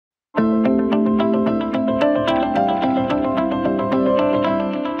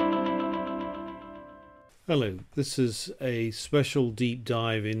Hello, this is a special deep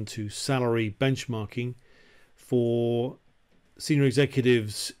dive into salary benchmarking for senior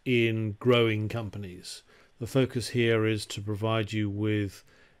executives in growing companies. The focus here is to provide you with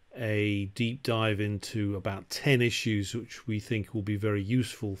a deep dive into about 10 issues which we think will be very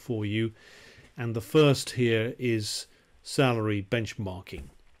useful for you. And the first here is salary benchmarking.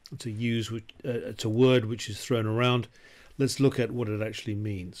 It's a word which is thrown around. Let's look at what it actually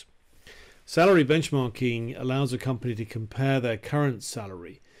means. Salary benchmarking allows a company to compare their current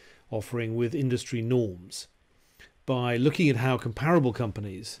salary offering with industry norms by looking at how comparable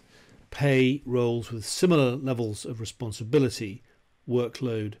companies pay roles with similar levels of responsibility,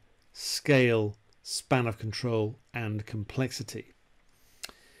 workload, scale, span of control, and complexity.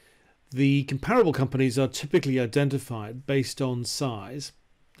 The comparable companies are typically identified based on size,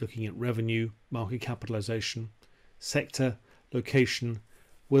 looking at revenue, market capitalization, sector, location,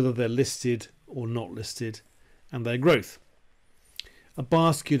 whether they're listed or not listed, and their growth. A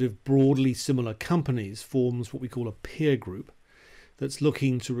basket of broadly similar companies forms what we call a peer group that's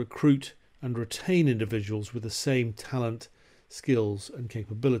looking to recruit and retain individuals with the same talent, skills, and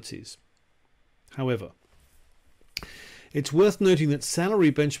capabilities. However, it's worth noting that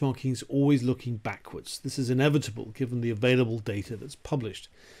salary benchmarking is always looking backwards. This is inevitable given the available data that's published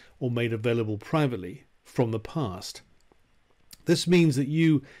or made available privately from the past. This means that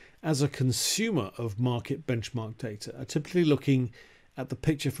you, as a consumer of market benchmark data, are typically looking at the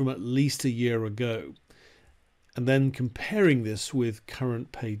picture from at least a year ago and then comparing this with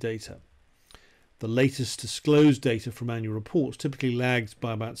current pay data. The latest disclosed data from annual reports typically lags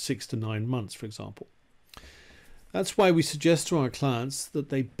by about 6 to 9 months, for example. That's why we suggest to our clients that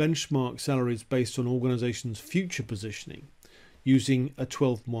they benchmark salaries based on organizations' future positioning using a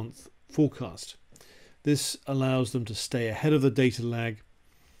 12-month forecast. This allows them to stay ahead of the data lag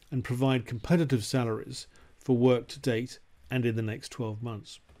and provide competitive salaries for work to date and in the next 12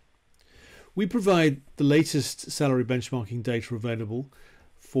 months. We provide the latest salary benchmarking data available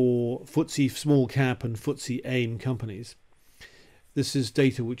for FTSE small cap and FTSE AIM companies. This is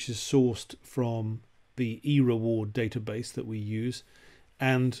data which is sourced from the eReward database that we use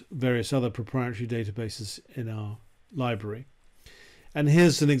and various other proprietary databases in our library. And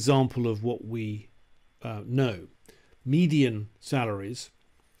here's an example of what we know. Median salaries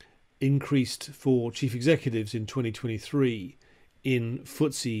increased for chief executives in 2023 in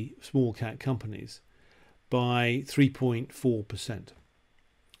FTSE small cap companies by 3.4%.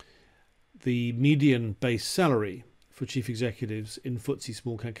 The median base salary for chief executives in FTSE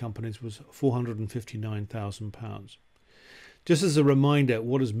small cap companies was £459,000. Just as a reminder,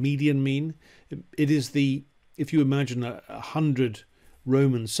 what does median mean? It is if you imagine 100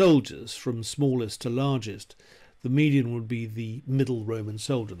 Roman soldiers from smallest to largest, the median would be the middle Roman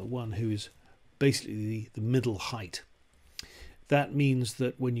soldier, the one who is basically the middle height. That means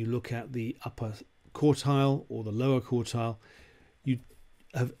that when you look at the upper quartile or the lower quartile, you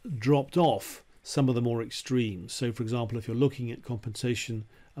have dropped off some of the more extremes. So, for example, if you're looking at compensation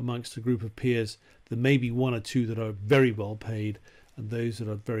amongst a group of peers, there may be one or two that are very well paid and those that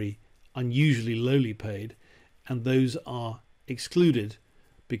are very unusually lowly paid, and those are excluded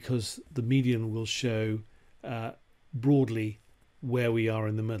because the median will show broadly where we are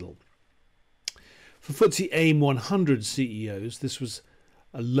in the middle. For FTSE AIM 100 CEOs, this was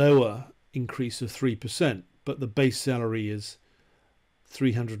a lower increase of 3%, but the base salary is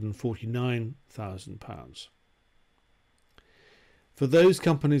 £349,000. For those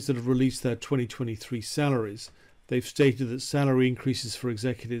companies that have released their 2023 salaries, they've stated that salary increases for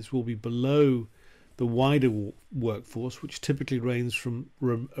executives will be below the wider workforce, which typically ranges from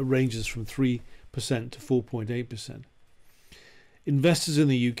 3% to 4.8%. Investors in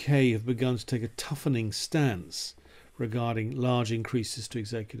the UK have begun to take a toughening stance regarding large increases to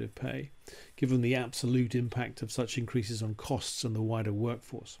executive pay, given the absolute impact of such increases on costs and the wider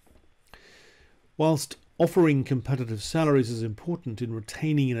workforce. Whilst offering competitive salaries is important in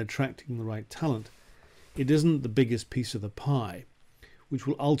retaining and attracting the right talent, it isn't the biggest piece of the pie, which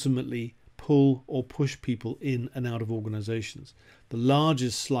will ultimately pull or push people in and out of organizations. The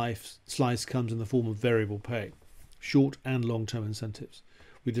largest slice comes in the form of variable pay, short and long-term incentives.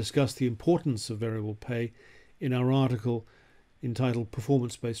 We discuss the importance of variable pay in our article entitled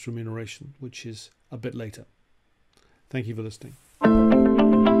Performance-Based Remuneration, which is a bit later. Thank you for listening.